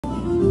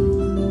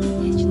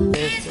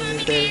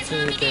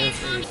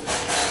dancing.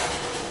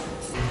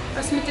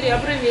 Посмотри,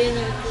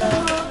 обрывение.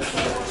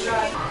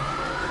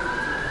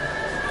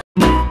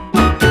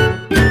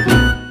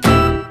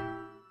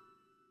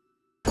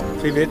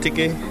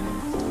 Приветики.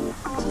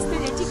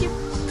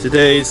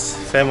 Today is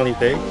family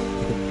day.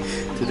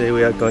 Today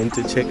we are going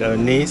to check our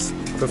niece's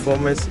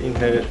performance in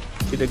her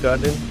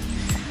kindergarten,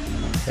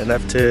 and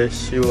after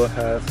she will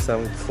have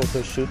some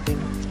photo shooting,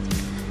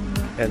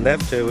 and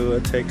after we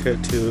will take her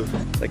to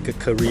like a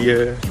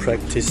career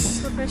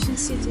practice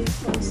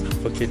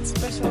for kids.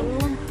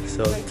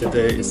 So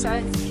today is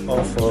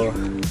all for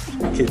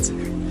kids.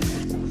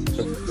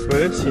 So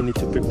first you need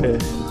to prepare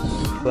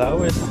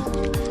flowers,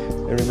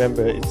 and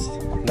remember its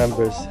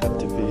numbers have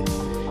to be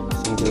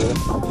singular,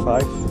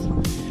 5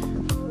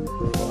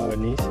 for our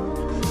niece.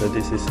 So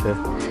this is her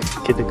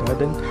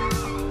kindergarten.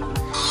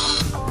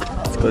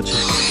 Let's go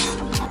check.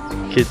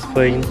 Kids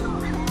playing.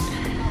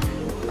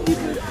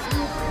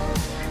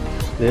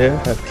 There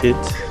have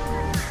kids.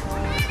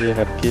 Here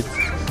have kids.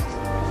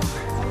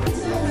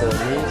 For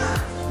niece.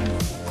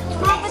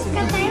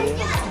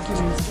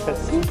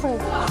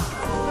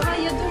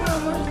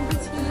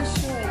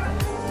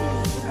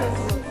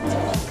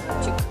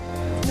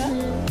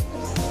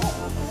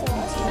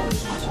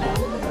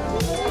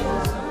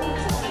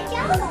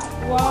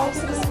 Вау, с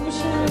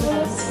распушенными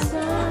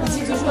волосами.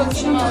 Дико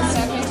получилось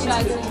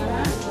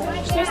окончательно.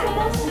 Что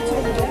снималось?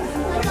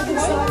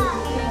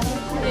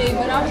 Я и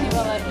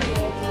выравнивала,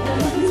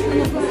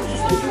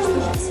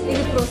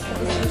 или просто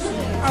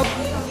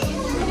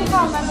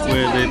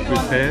Where they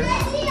prepare,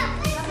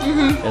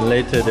 and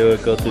later they will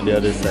go to the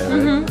other side,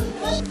 right?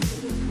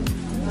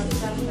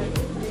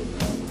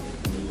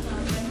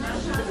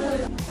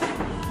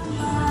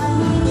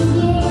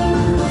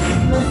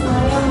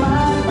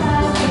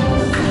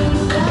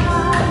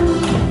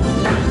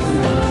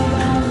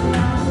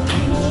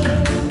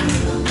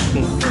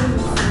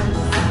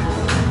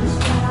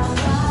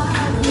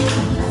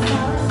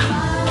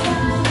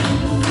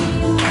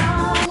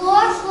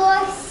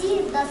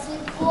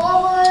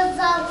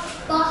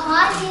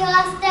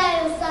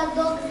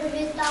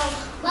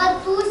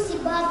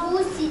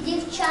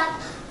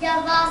 Для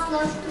вас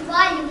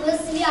влаштували ми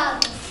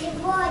свято.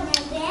 Сьогодні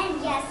день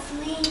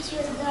ясний,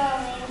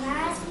 чудовий,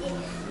 настрій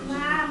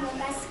мами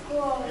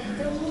казковий,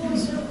 тому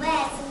що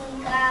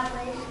веселенька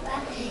вийшла,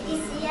 і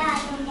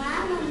свято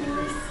мама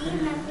ми всі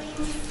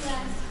напринесла.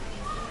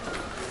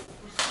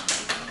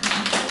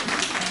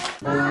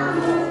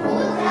 Маму,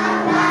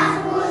 утром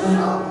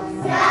разбужу,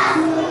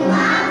 здравствуй,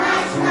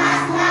 мамочка,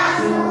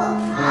 скажу, ах,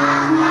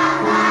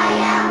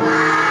 какая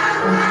мама,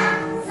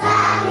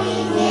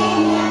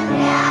 заведение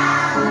прямо.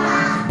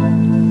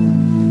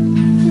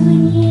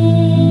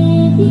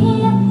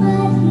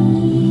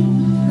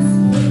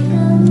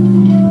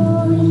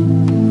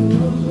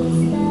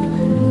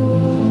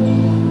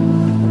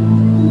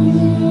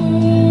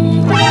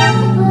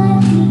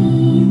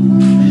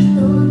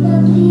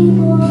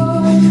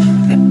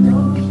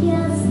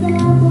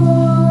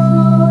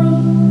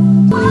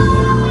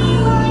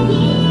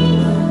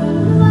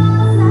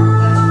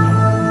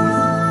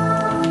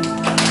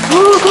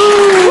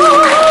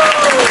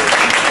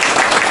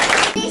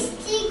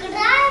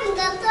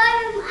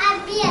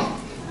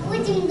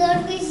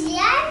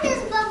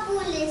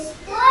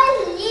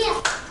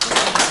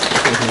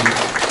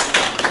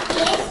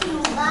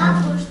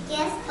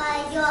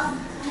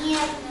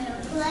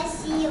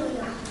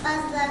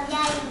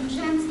 Поздравляем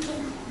женским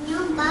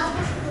днем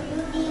бабушку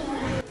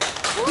любимую.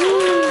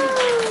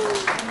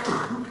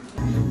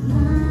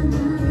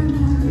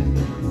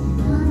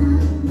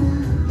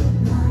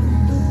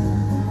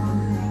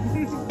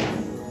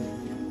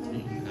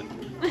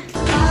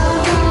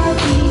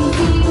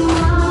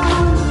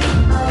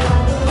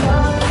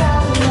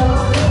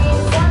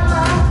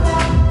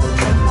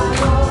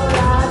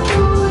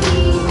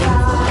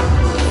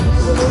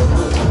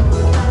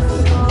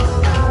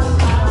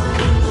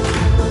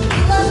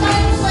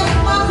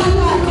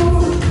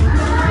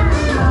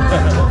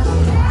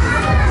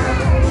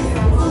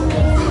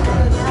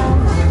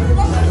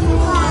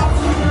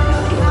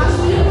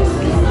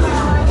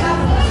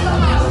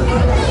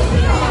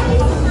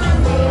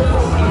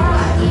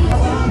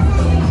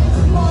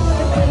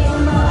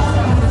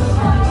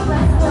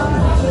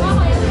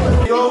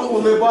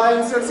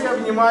 Улыбаемся все,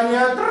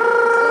 внимание.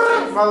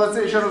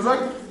 Молодцы, еще разок.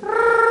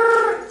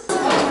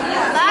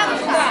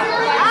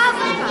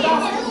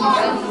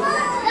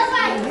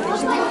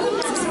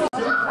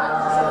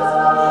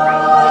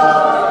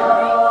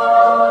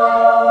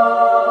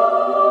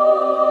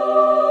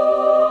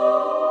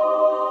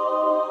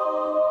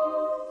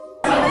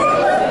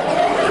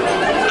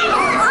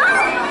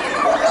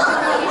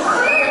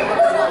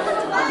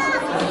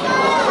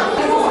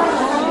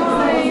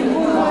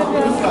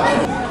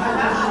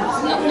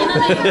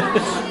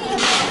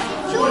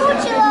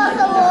 Чучело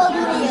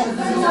холодное.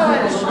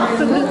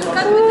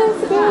 Как вы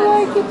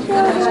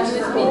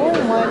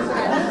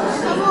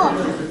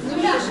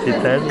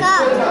Титаник.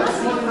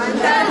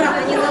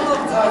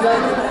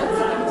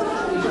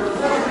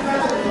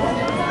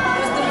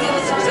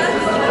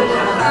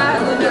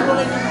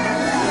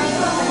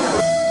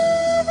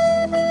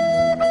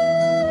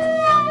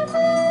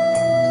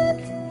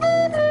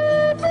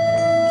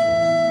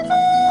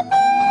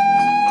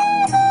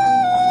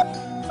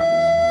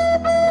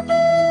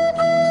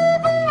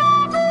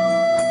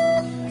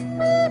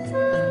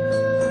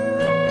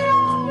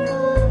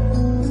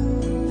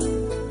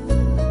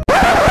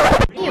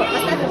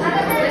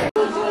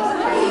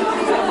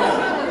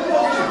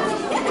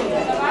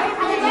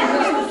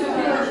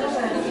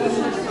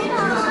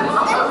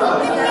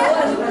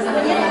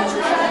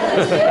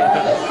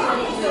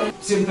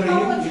 Всем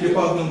троим или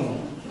по одному?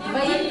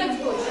 Двоим так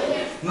точно.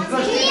 Ну,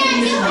 значит,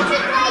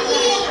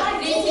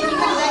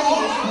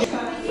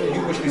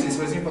 юбочку здесь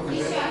возьми,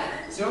 покажи.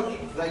 Все,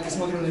 дайте,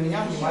 смотрим на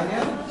меня,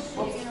 внимание.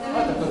 Оп.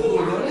 Вот такой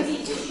кулер.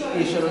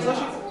 И еще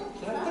разочек.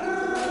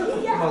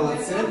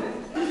 Молодцы.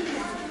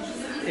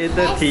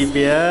 Это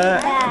тебе.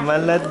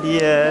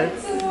 Молодец.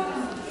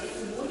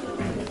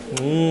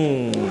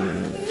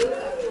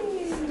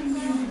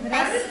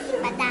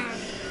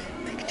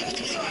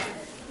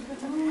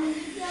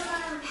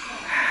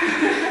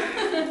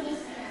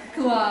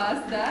 Класс,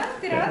 да?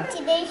 Ты рада?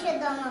 Тебе еще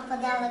дома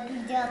подарок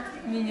ждет.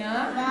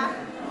 Меня? Да.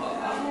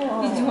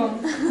 Идем. Идем.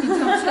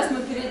 Сейчас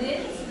мы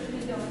переоденемся.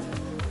 Идем.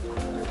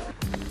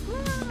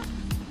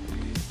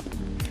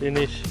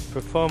 Finish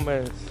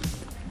performance.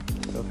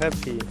 So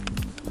happy.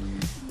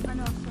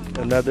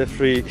 Another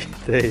 3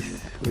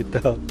 days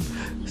without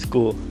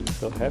school.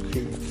 So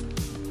happy.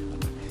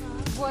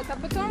 Вот, а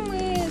потом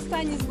мы с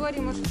Таней с Борей,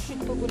 может,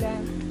 чуть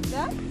погуляем.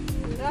 Да?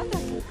 Рада?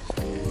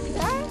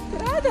 Да?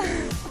 Рада?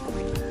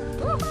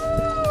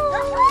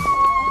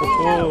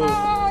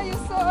 Герою,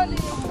 Соли,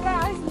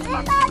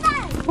 праздник!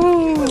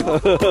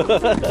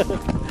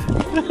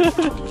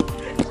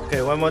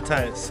 Okay, one more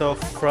time. So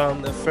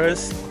from the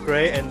first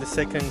grade and the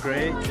second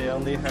grade, they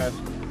only have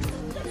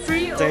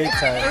 3 or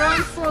daytime.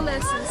 around 4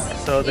 lessons.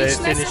 So they Each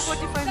lesson finish.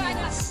 45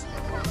 minutes.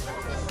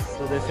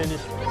 So they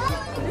finish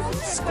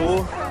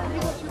school.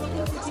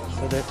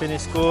 So they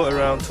finish school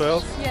around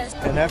 12. Yes.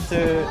 And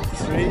after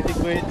 3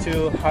 degree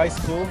to high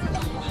school,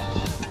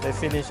 they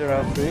finish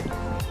around 3.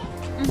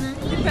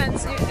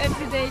 Depends.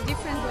 Every day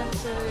different, but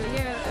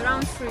yeah,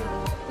 around 3.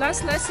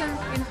 Last lesson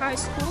in high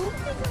school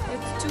at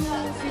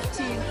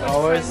 2:15.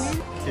 Hours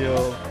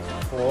till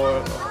 4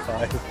 or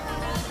 5.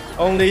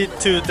 Only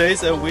 2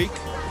 days a week.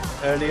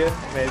 Earlier,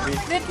 maybe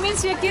That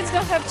means your kids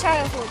don't have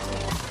childhood.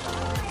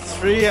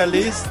 3 at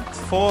least,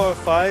 4 or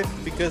 5.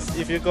 Because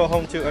if you go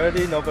home too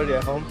early, nobody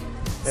at home.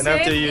 And Same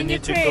after you in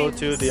need to go Ukraine.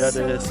 to the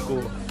other So-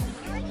 school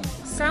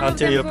Some of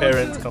until them your go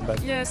parents to- come back.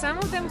 Yeah, some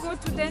of them go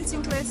to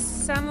dancing class.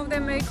 Some of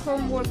them make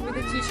homework with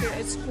the teacher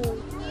at school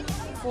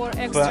for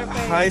extra But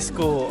pay. high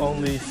school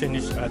only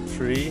finish at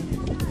 3.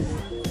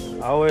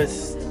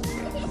 Ours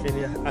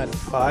finish at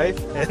 5.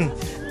 And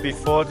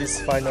before this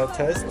final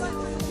test,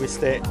 we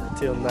stay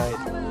till 9.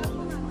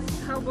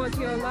 How about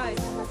your life?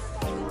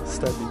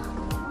 Study.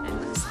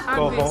 And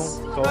Go hobbies?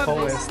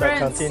 home and start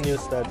Friends? continue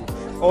study.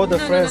 All the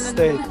No, no, friends no, no,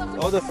 stayed. no.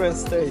 All the friends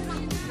stayed.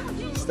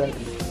 Study.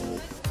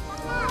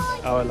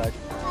 Our life.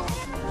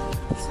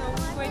 So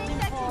we're waiting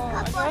for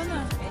Adona.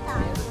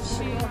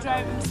 She's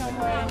driving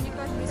somewhere in the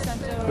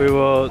center. We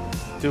will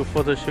do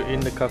photo shoot in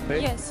the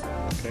cafe. Yes,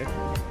 Okay.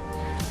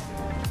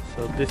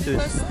 So this is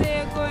because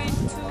they're going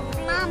to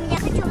Мам, я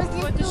хочу возле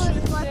photo той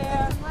shoot фото.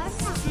 their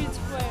street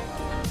fair.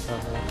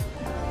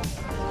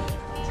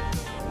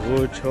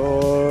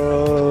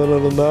 Uchara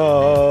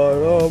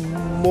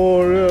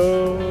moре.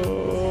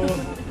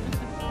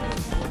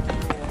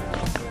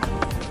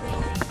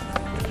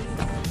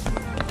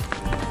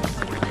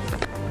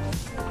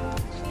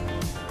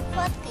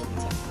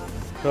 Фоткайте.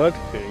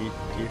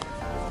 Фоткайте.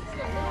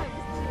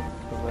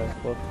 Давай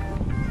фото.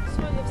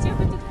 Соня, все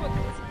хотят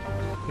фоткаться.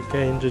 You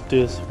can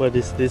introduce what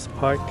is this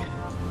park?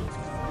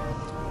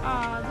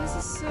 This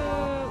is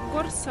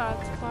Gorsat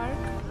Park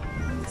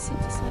in the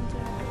city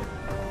center.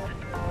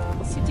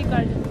 City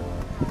garden.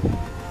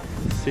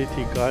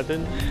 City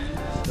Garden.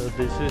 So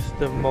this is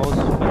the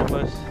most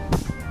famous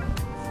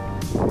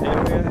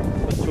area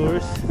for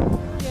tourists to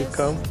Yes,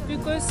 come.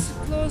 because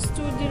close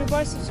to the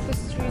Rybasovska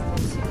street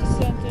in city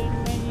center,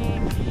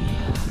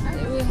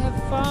 we have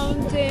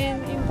fountain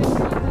in the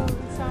middle in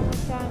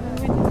summertime and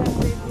wintertime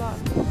they block.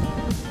 There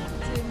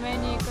are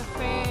many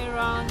cafe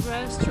around,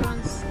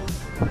 restaurants.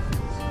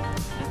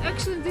 And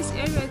actually in this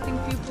area I think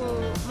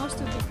most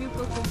of the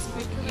people can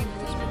speak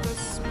English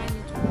because many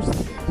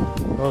tourists here.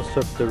 Most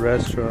of the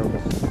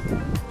restaurants.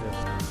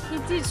 He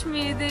teach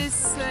me this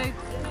like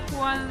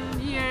 1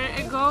 year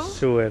ago.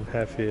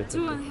 2.5 years.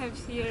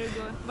 2.5 years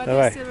ago, but I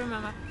Давай. still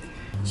remember.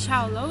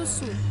 小老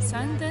鼠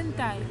三等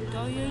待，都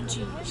有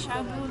鸡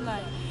下不来，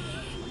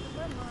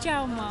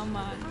叫妈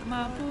妈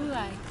妈不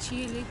来，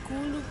叽里咕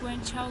噜滚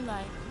桥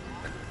来。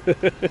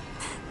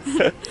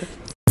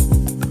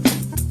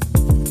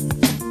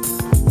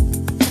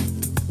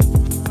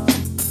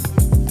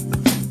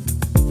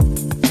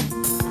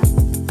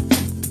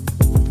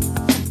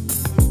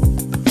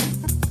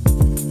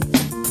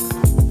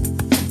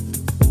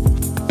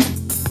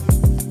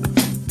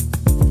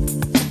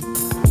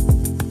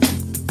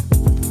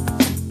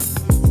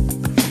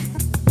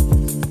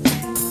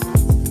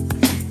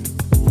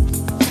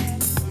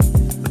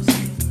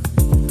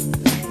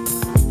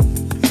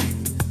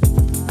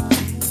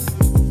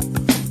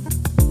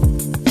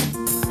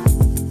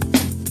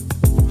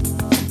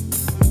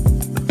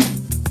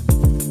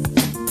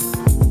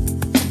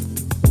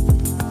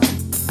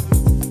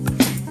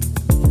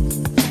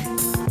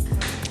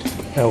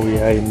Now we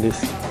are in this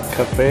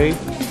cafe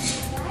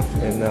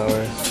and now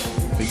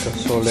we got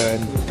Solia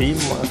and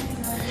Dima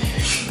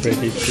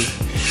ready to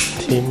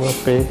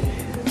NoMBe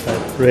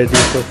ready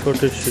for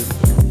photo shoot.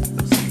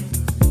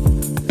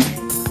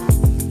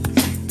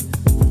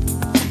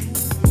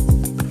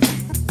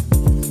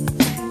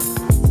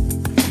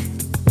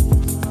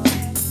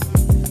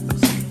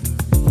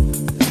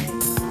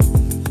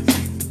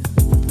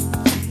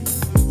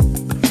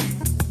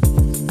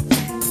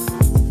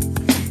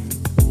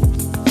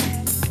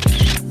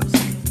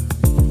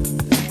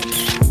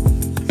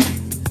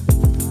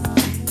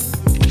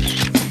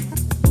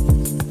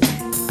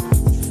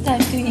 Time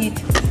to eat.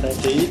 Time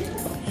to eat?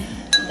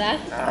 Да?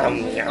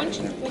 Yum.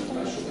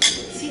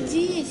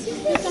 Сиди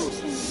там.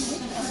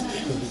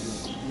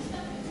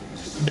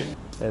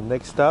 And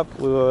next stop,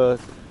 we will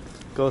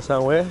go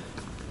somewhere.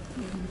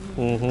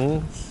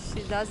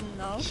 She doesn't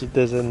know. She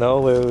doesn't know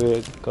where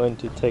we're going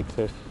to take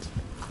her.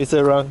 Is it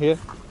around here?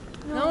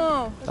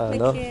 No.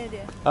 No?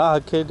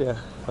 Arcadia.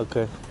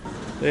 Okay.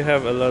 They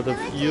have a lot of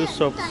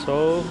Usopp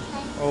Seoul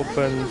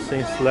open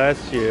since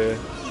last year.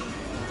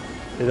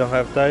 They don't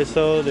have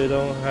Daiso, they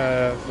don't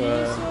have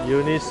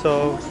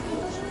Uniso,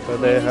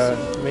 but they have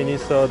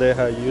Miniso, they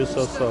have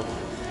Usopp.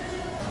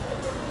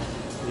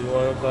 You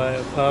want to buy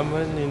an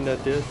apartment in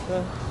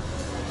Odessa?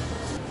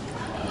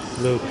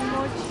 Look,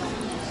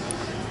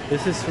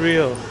 this is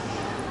real.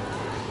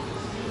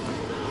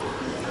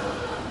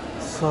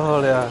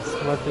 Solia,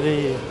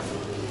 смотри.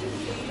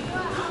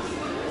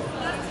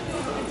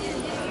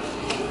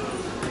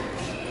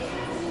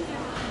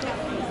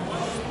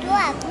 Что?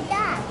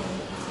 Куда?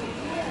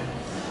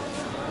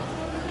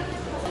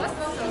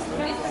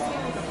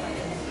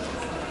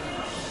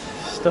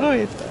 Что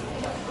это?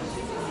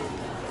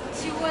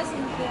 She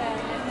wasn't there.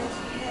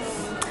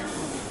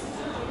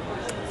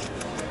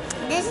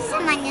 Даже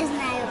сама не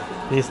знаю.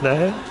 Не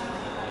знаю.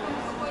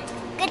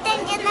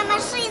 Катание на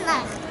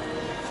машинах.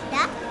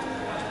 Да?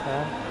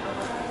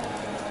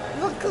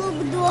 Вокруг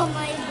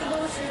дома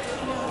игрушек.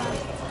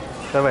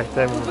 Давай,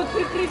 дай мне. Под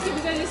прикрытием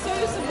взяли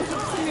Солю, чтобы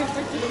сами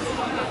хотели.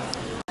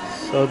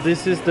 So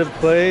this is the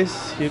place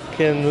you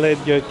can let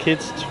your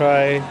kids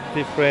try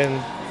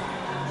different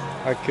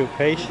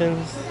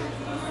occupations,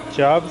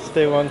 jobs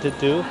they want to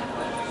do.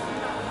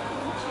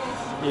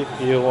 If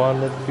you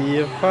want to be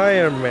a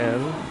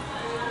fireman,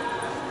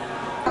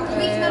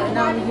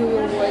 Now you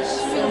will watch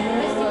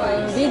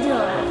video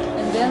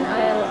and then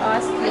I'll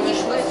ask you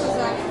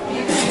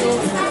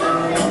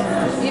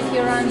if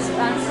your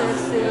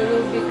answers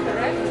will be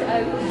correct.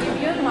 I will give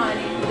you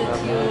money that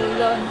you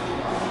learn.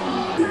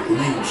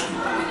 Найважче,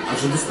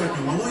 адже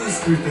достатньо малої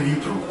іскри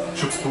вітру,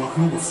 щоб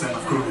спалахнуло все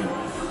навкруги.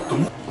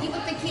 Тому И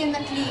вот такие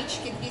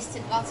наклеечки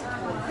 220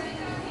 рублей.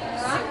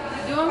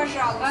 Идем.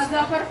 Пожалуйста. А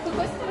зоопарк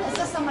какой стороны?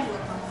 За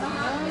самолетом.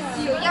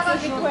 Все, я вам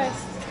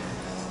Request.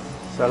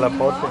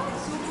 Salapote,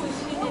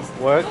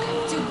 work,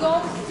 To go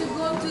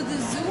to the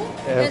zoo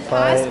And and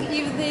fire- ask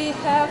if they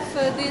have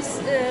this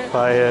fire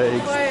fire.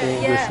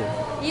 extinguisher.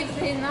 Yeah. If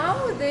they know,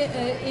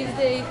 if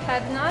they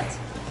had not,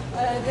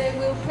 they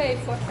will pay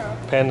for her.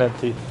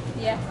 Penalty.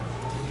 Yeah.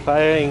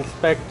 Fire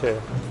inspector.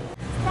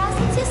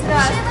 Здравствуйте,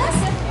 слушаю вас.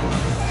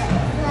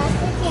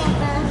 Здравствуйте, я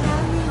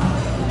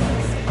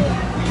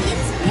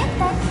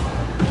инспектор.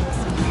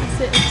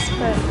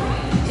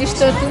 И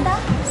что тут?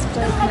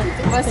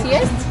 У вас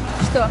есть?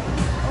 Что?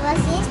 У вас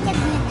есть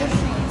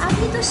огнетушитель?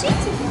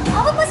 Огнетушитель? А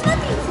вы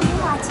посмотрите,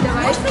 внимательно.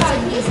 Давай. Может быть,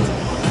 есть?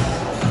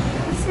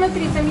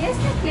 Смотри, там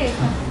есть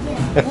наклейка?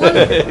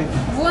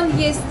 Вон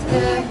есть.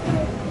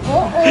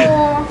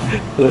 О-о!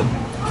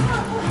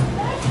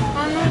 А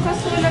ну-ка,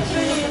 Соля,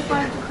 проверь.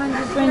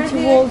 120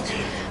 volt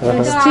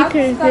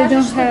sticker. They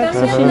don't have,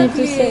 so she need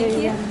to say.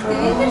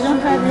 They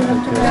don't have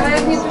enough to. Давай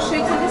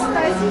огнетушитель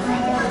искать.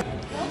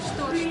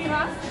 Что,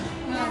 штраф?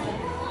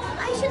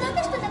 А еще надо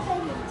что-то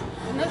проверить?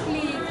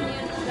 Наклейки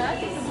нет, да?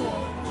 Ты забыла?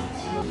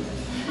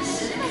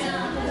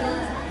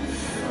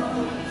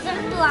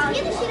 Зарплату.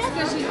 Следующий раз.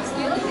 Скажи,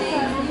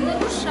 не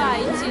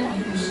нарушайте.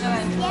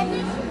 Давай.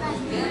 Следующий раз.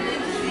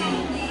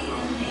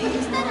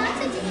 Будем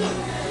стараться теперь.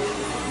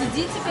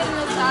 Иди теперь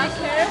на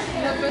Захер.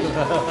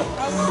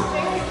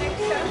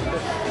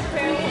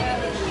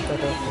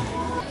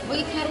 Вы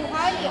их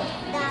наругали?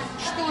 Да.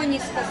 Что они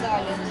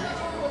сказали?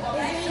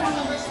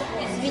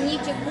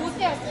 Извините,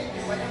 купят?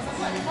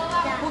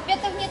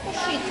 Купят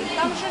огнетушитель.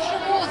 Там же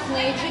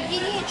животные, их же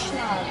беречь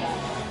надо.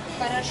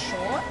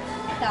 Хорошо.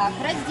 Так,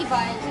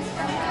 раздевайтесь,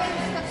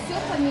 пожалуйста, все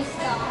по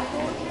местам.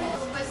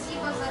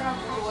 Спасибо за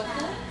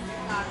работу.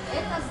 Так,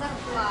 это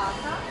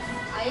зарплата.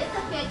 А это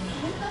 5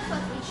 пунктов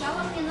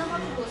отвечала мне на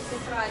вопросы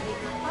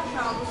правильно.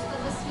 Пожалуйста,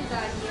 до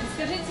свидания.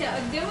 Скажите, а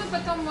где мы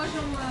потом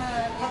можем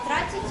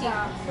Потратить их?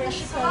 На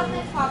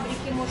шоколадной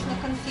фабрике можно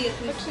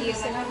конфету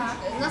сделать. ага.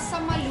 На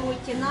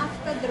самолете, на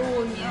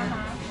автодроме.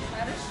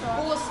 Хорошо.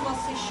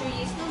 Космос еще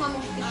есть. Ну, она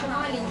может еще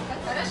маленькая.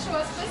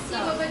 Хорошо,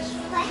 спасибо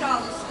большое.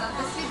 Пожалуйста,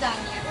 до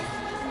свидания.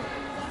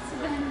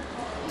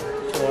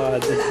 Wow,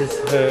 this is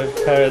her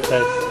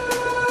paradise.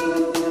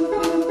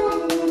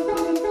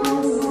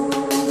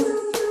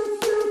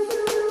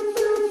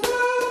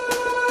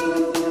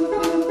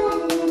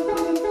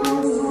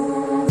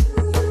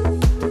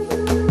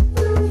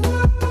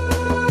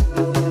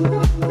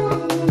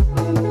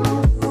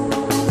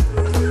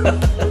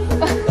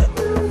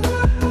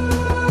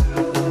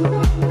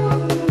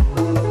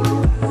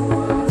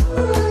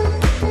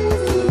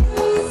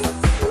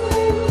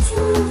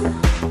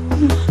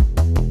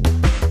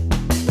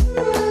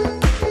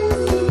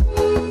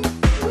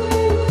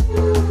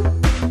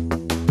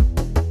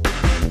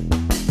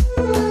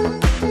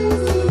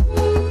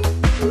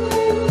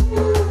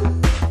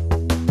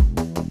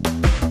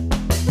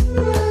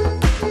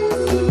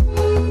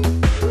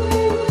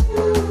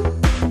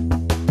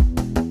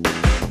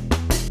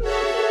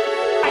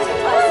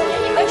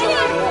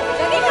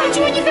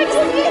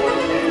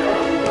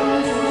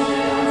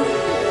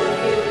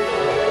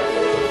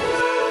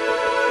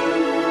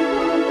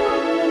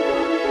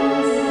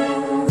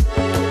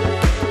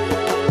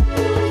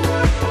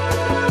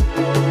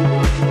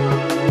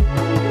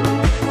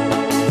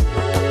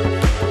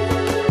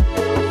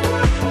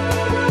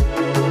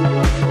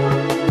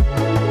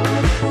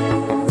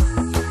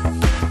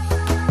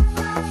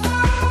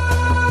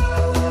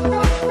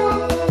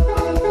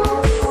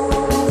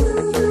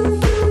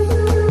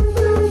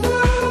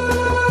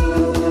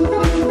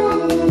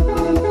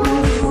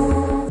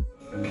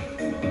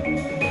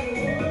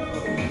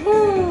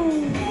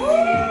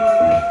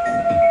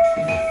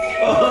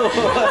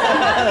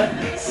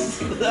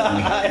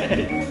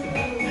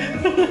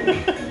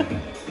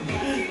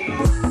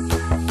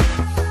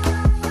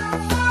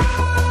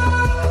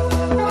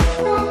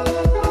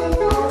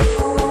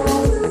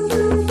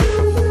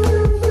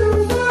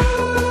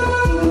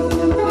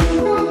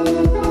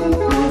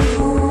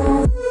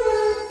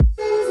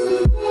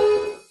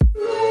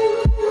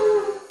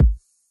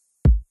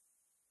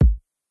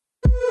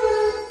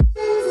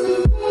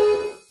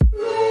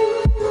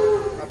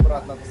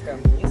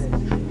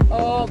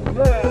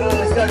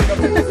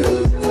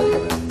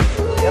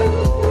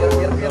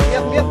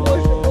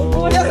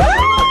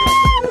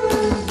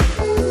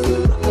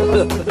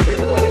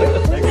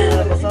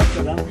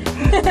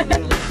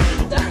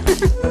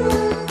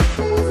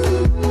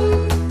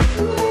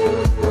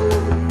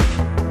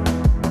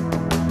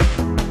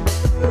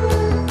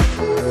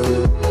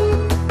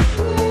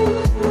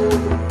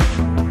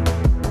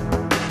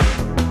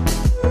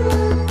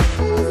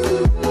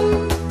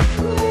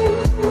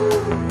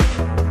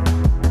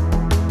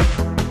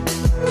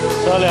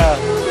 Solia,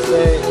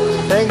 say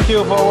thank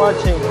you for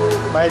watching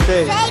my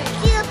day. Thank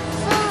you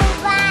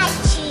for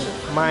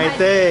watching My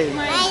day.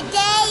 my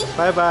day.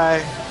 Bye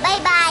bye. Bye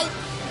bye.